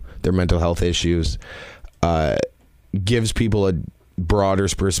general, their mental health issues, gives people a broader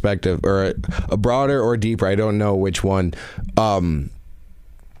perspective, or a broader or deeper, I don't know which one,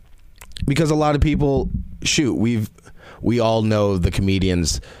 because a lot of people, we all know the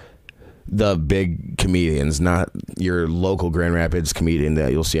comedians, the big comedians, not your local Grand Rapids comedian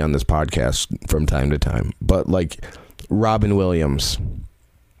that you'll see on this podcast from time to time, but like Robin Williams,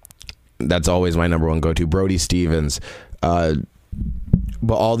 that's always my number one go-to, Brody Stevens, but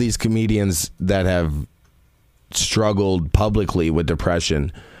all these comedians that have struggled publicly with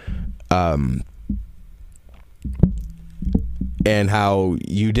depression, and how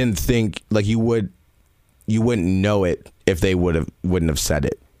you didn't think, like, you wouldn't know it if they wouldn't have said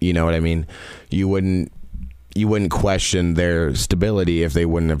it. You know what I mean? You wouldn't question their stability if they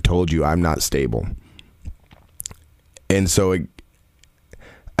wouldn't have told you, I'm not stable. And so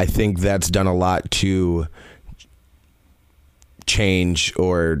I think that's done a lot to change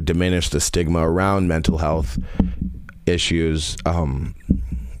or diminish the stigma around mental health issues.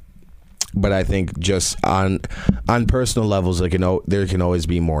 But I think just on personal levels, there can always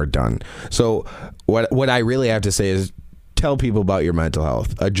be more done. So what I really have to say is, tell people about your mental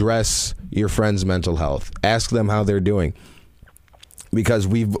health. Address your friends' mental health. Ask them how they're doing. Because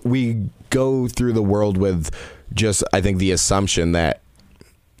we go through the world with just, I think, the assumption that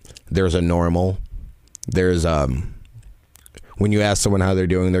there's a normal. There's when you ask someone how they're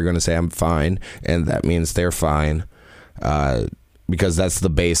doing, they're going to say, I'm fine, and that means they're fine, because that's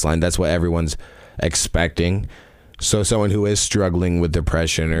the baseline. That's what everyone's expecting. So someone who is struggling with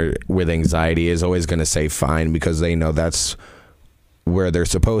depression or with anxiety is always going to say fine, because they know that's where they're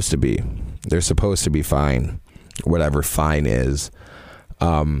supposed to be. They're supposed to be fine, whatever fine is.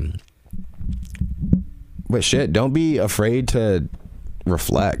 But shit, don't be afraid to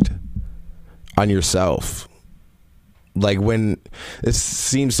reflect on yourself. Like, when this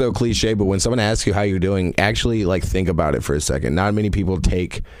seems so cliche, but when someone asks you how you're doing, actually, like, think about it for a second. Not many people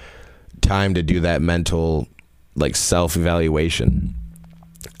take time to do that mental, like, self-evaluation.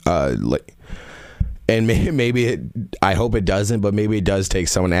 And maybe I hope it doesn't, but maybe it does take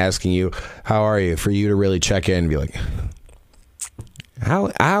someone asking you, how are you, for you to really check in and be like,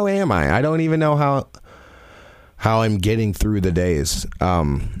 how am I? I don't even know how I'm getting through the days.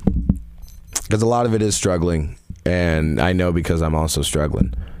 Because a lot of it is struggling, and I know because I'm also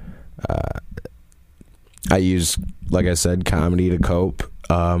struggling. I use, like I said, comedy to cope.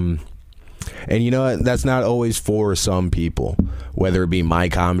 And you know what? That's not always for some people, whether it be my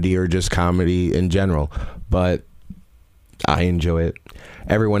comedy or just comedy in general. But I enjoy it.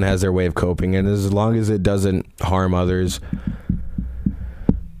 Everyone has their way of coping, and as long as it doesn't harm others,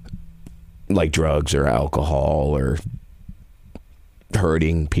 like drugs or alcohol or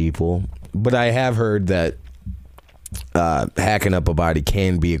hurting people. But I have heard that hacking up a body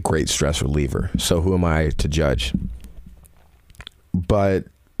can be a great stress reliever. So who am I to judge? But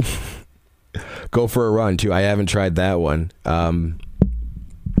go for a run too. I haven't tried that one.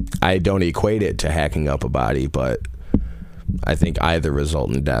 I don't equate it to hacking up a body, but I think either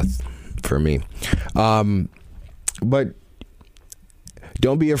result in death for me. But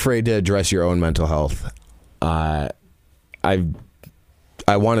don't be afraid to address your own mental health.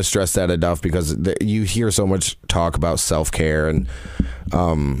 I want to stress that enough, because you hear so much talk about self-care and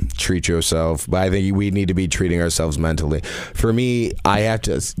treat yourself, but I think we need to be treating ourselves mentally. For me, I have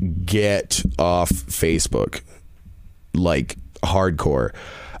to get off Facebook, like, hardcore.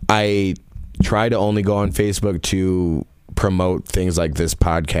 I try to only go on Facebook to promote things like this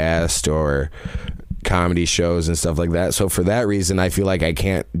podcast or comedy shows and stuff like that. So for that reason, I feel like I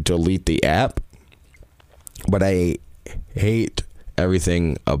can't delete the app, but I hate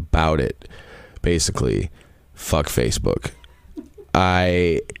everything about it. Basically, fuck Facebook.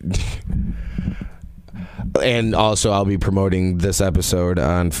 And also, I'll be promoting this episode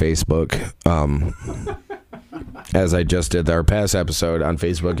on Facebook, as I just did our past episode on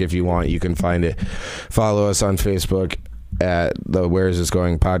Facebook. If you want, you can find it. Follow us on Facebook at the Where Is This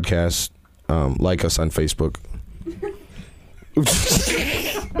Going podcast. Like us on Facebook.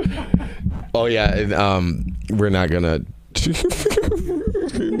 Oh yeah, and, we're not gonna.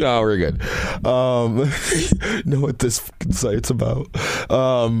 No, we're good. Know what this fucking site's about.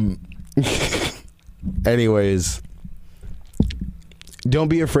 Anyways, don't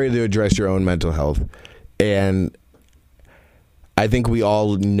be afraid to address your own mental health. And I think we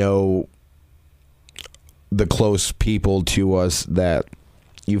all know the close people to us that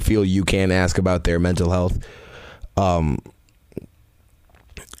you feel you can ask about their mental health.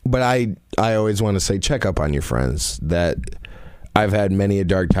 But I always want to say, check up on your friends. That I've had many a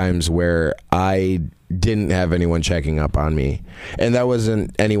dark times where I didn't have anyone checking up on me. And that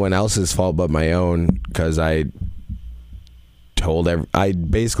wasn't anyone else's fault but my own, because I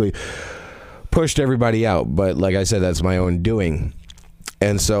basically pushed everybody out. But like I said, that's my own doing.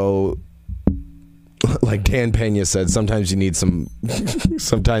 And so, like Dan Pena said, sometimes you need some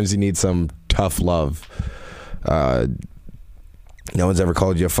tough love. No one's ever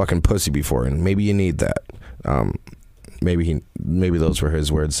called you a fucking pussy before, and maybe you need that. Maybe those were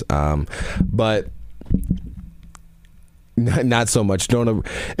his words. But not so much.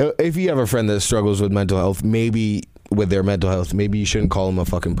 If you have a friend that struggles with mental health, maybe you shouldn't call him a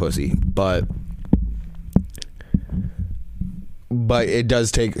fucking pussy. But it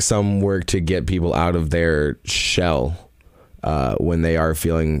does take some work to get people out of their shell when they are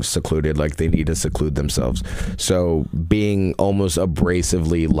feeling secluded, like they need to seclude themselves. So being almost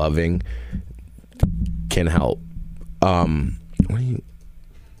abrasively loving can help. I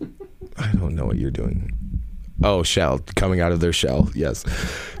don't know what you're doing. Oh, shell. Coming out of their shell. Yes.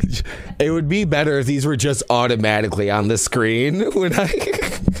 It would be better if these were just automatically on the screen when I...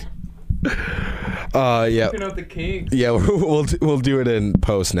 yeah. Out the kinks. Yeah, we'll do it in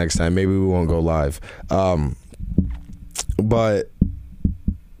post next time. Maybe we won't go live. But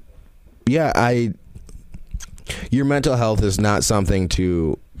yeah, your mental health is not something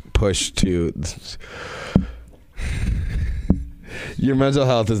to push to... Your mental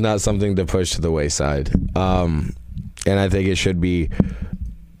health is not something to push to the wayside. And I think it should be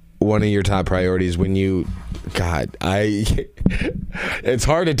one of your top priorities when you... God, it's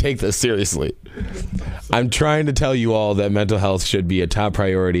hard to take this seriously. I'm trying to tell you all that mental health should be a top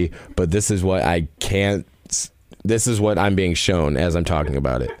priority, but this is what this is what I'm being shown as I'm talking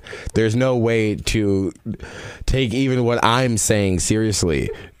about it. There's no way to take even what I'm saying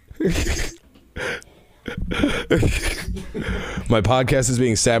seriously. My podcast is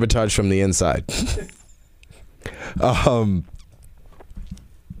being sabotaged from the inside.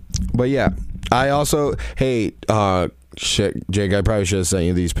 But yeah, I also, shit, Jake, I probably should have sent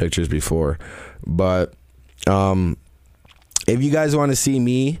you these pictures before, but if you guys want to see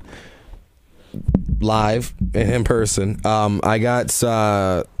me live in person, I got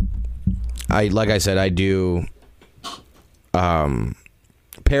like I said, I do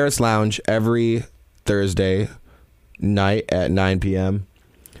Paris Lounge every Thursday night at 9 p.m.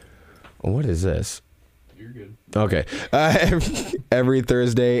 What is this? You're good. Okay. Every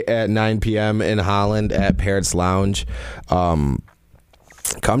Thursday at 9 p.m. in Holland at Parrots Lounge. Come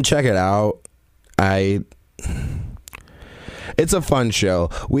check it out. It's a fun show.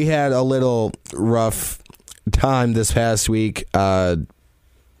 We had a little rough time this past week. I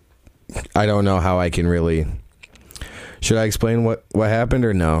don't know how I can really... Should I explain what happened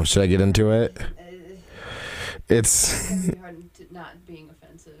or no? Should I get into it? It's not being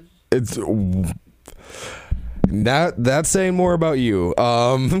offensive. It's that's saying more about you.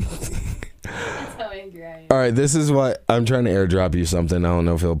 That's how angry I am. All right, this is what I'm trying to airdrop you something. I don't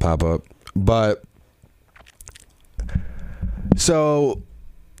know if it'll pop up, but so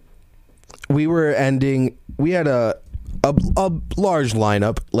we had a large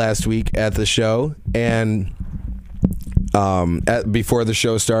lineup last week at the show, and before the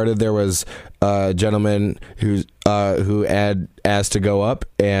show started, there was a gentleman who had asked to go up,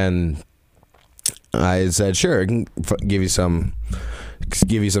 and I said, sure, I can give you some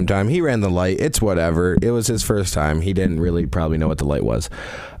time. He ran the light. It's whatever. It was his first time. He didn't really probably know what the light was.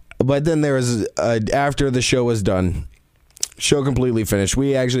 But then there was after the show was done, show completely finished.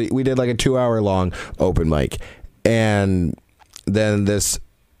 We did like a 2-hour long open mic, and then this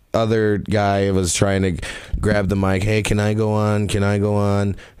other guy was trying to grab the mic. Hey, can I go on? Can I go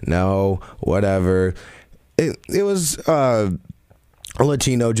on? No, whatever. It was a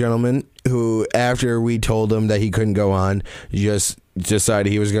Latino gentleman who, after we told him that he couldn't go on, just decided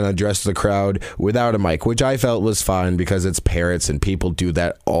he was going to address the crowd without a mic, which I felt was fine because it's Parrots and people do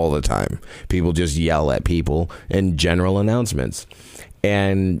that all the time. People just yell at people in general announcements.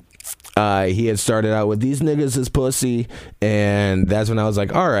 And he had started out with "these niggas is pussy," and that's when I was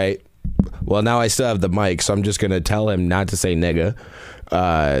like, all right, well, now I still have the mic, so I'm just going to tell him not to say nigga,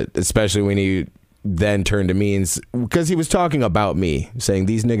 especially when he then turned to me, because he was talking about me, saying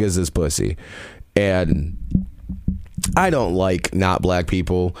 "these niggas is pussy," and I don't like not black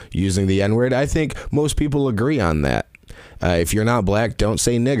people using the N-word. I think most people agree on that. If you're not black, don't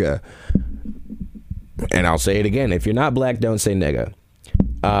say nigga. And I'll say it again. If you're not black, don't say nigga.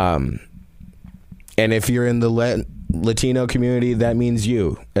 And if you're in the Latino community, that means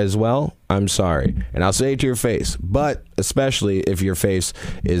you as well. I'm sorry. And I'll say it to your face, but especially if your face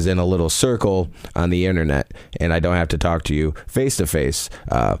is in a little circle on the internet and I don't have to talk to you face to face,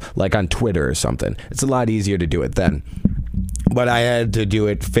 like on Twitter or something. It's a lot easier to do it then. But I had to do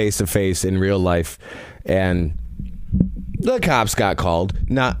it face to face in real life, and the cops got called.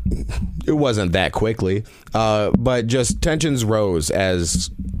 It wasn't that quickly, but just tensions rose as...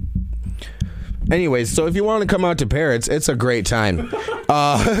 Anyways, so if you want to come out to Parrots, it's a great time.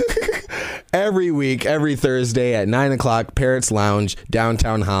 Every week, every Thursday at 9 o'clock, Parrots Lounge,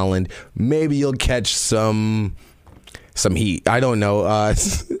 downtown Holland. Maybe you'll catch some heat. I don't know.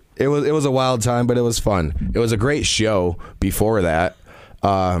 It was a wild time, but it was fun. It was a great show before that.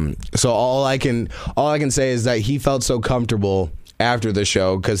 So all I can say is that he felt so comfortable after the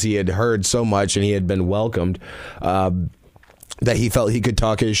show because he had heard so much and he had been welcomed, that he felt he could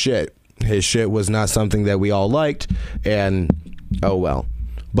talk his shit. His shit was not something that we all liked, and oh well.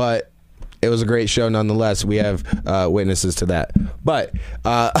 But it was a great show nonetheless. We have witnesses to that. But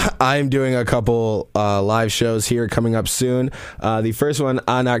I'm doing a couple live shows here coming up soon. The first one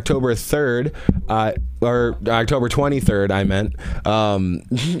on October 3rd, or October 23rd, I meant.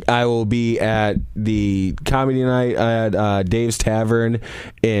 I will be at the Comedy Night at Dave's Tavern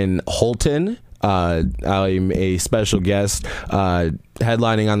in Holton. I'm a special guest.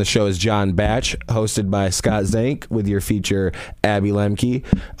 Headlining on the show is John Batch, hosted by Scott Zank, with your feature Abby Lemke.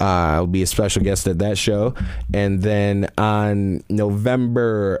 I'll be a special guest at that show. And then on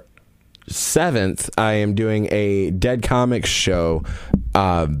November 7th, I am doing a Dead Comics show.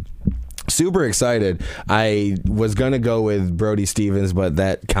 Super excited. I was going to go with Brody Stevens, but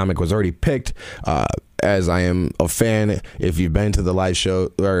that comic was already picked. As I am a fan, if you've been to the live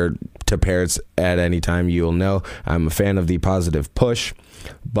show or to Parrots at any time, you'll know I'm a fan of the Positive Push.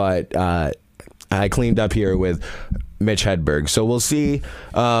 But I cleaned up here with Mitch Hedberg, so we'll see.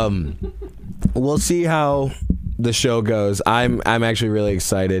 We'll see how the show goes. I'm actually really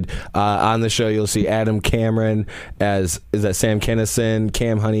excited. On the show, you'll see Adam Cameron as Sam Kinison,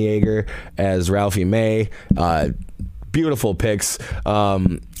 Cam Honeyegger as Ralphie May. Beautiful picks.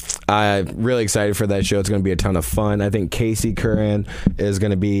 I'm really excited for that show. It's going to be a ton of fun. I think Casey Curran is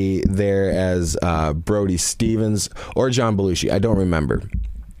going to be there as Brody Stevens or John Belushi. I don't remember.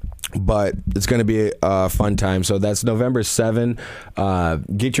 But it's going to be a fun time. So that's November 7.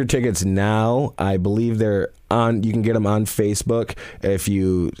 Get your tickets now. I believe they're on. You can get them on Facebook if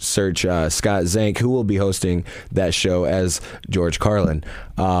you search Scott Zank, who will be hosting that show as George Carlin.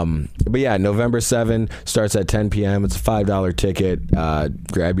 But yeah, November 7 starts at 10 p.m. It's a $5 ticket.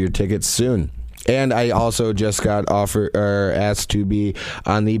 Grab your tickets soon. And I also just got asked to be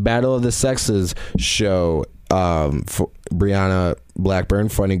on the Battle of the Sexes show. For Brianna Blackburn,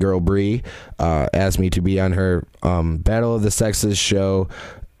 Funny Girl Bree, asked me to be on her Battle of the Sexes show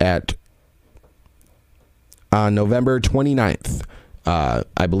on November 29th.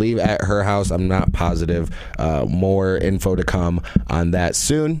 I believe at her house. I'm not positive. More info to come on that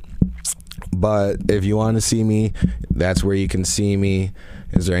soon. But if you want to see me, that's where you can see me.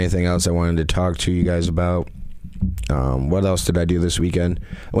 Is there anything else I wanted to talk to you guys about? What else did I do this weekend?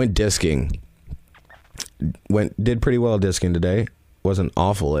 I went disking. Did pretty well disking today. Wasn't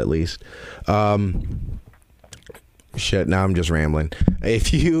awful, at least. Shit, now I'm just rambling.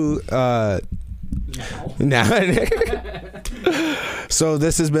 If you So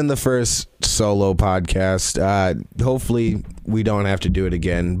this has been the first solo podcast. Hopefully we don't have to do it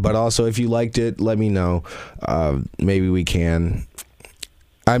again. But also, if you liked it, let me know. Maybe we can.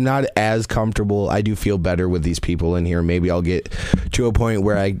 I'm not as comfortable. I do feel better with these people in here. Maybe I'll get to a point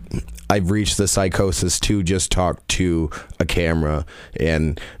where I've reached the psychosis to just talk to a camera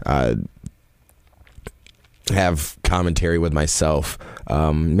and have commentary with myself.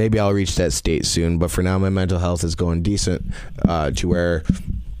 Maybe I'll reach that state soon, but for now my mental health is going decent to where,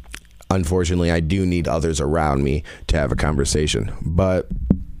 unfortunately, I do need others around me to have a conversation. But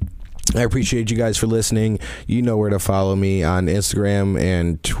I appreciate you guys for listening. You know where to follow me on Instagram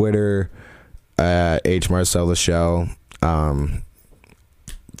and Twitter, H. Marcel Lachelle.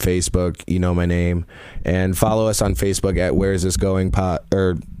 Facebook, you know my name, and follow us on Facebook at Where Is This Going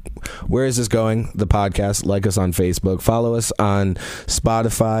Where Is This Going, the podcast. Like us on Facebook. Follow us on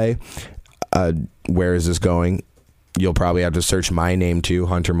Spotify. Where Is This Going? You'll probably have to search my name too,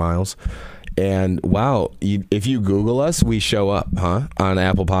 Hunter Miles. And wow, if you Google us, we show up, huh? On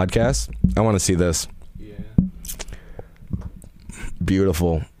Apple Podcasts. I want to see this. Yeah.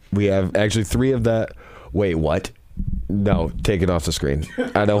 Beautiful. We have actually 3 of that. Wait, what? No, take it off the screen.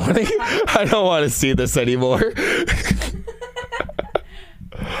 I don't want to see this anymore.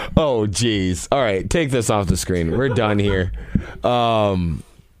 Oh, geez. All right, take this off the screen. We're done here. Oh,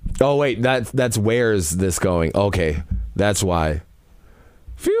 wait, that's where's this going? Okay, that's why.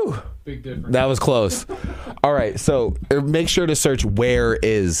 Phew. Big difference. That was close. All right, so make sure to search where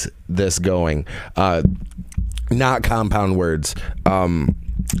is this going? Not compound words.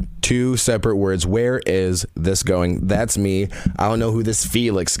 Two separate words. Where is this going? That's me. I don't know who this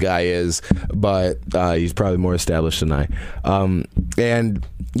Felix guy is, but he's probably more established than I. And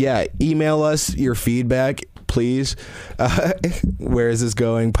yeah, email us your feedback, please. Where is this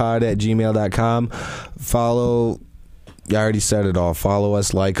going? pod@gmail.com. Follow. I already said it all. Follow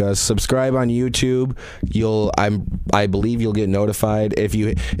us, like us, subscribe on YouTube. I believe you'll get notified if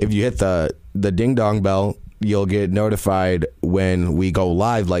you hit the ding dong bell. You'll get notified when we go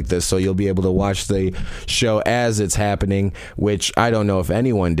live like this, so you'll be able to watch the show as it's happening, which I don't know if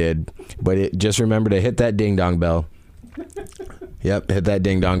anyone did, but just remember to hit that ding dong bell. Yep, hit that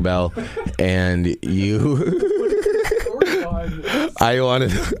ding dong bell, and you. I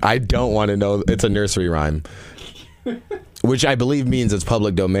don't want to know. It's a nursery rhyme, which I believe means it's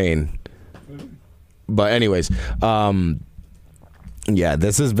public domain. But anyways, yeah,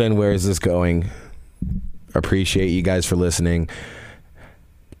 this has been Where Is This Going? Appreciate you guys for listening.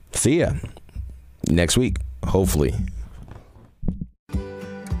 See ya next week, hopefully.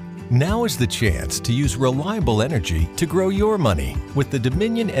 Now is the chance to use reliable energy to grow your money with the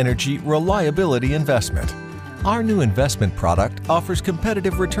Dominion Energy Reliability Investment. Our new investment product offers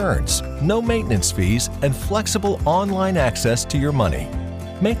competitive returns, no maintenance fees, and flexible online access to your money.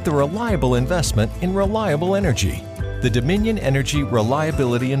 Make the reliable investment in reliable energy. The Dominion Energy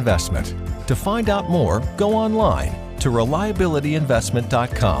Reliability Investment. To find out more, go online to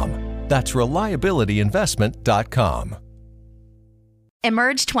reliabilityinvestment.com. That's reliabilityinvestment.com.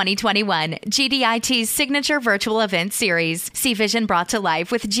 Emerge 2021, GDIT's signature virtual event series. See vision brought to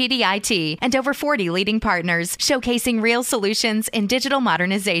life with GDIT and over 40 leading partners, showcasing real solutions in digital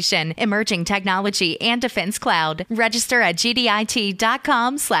modernization, emerging technology, and defense cloud. Register at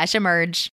gdit.com/emerge.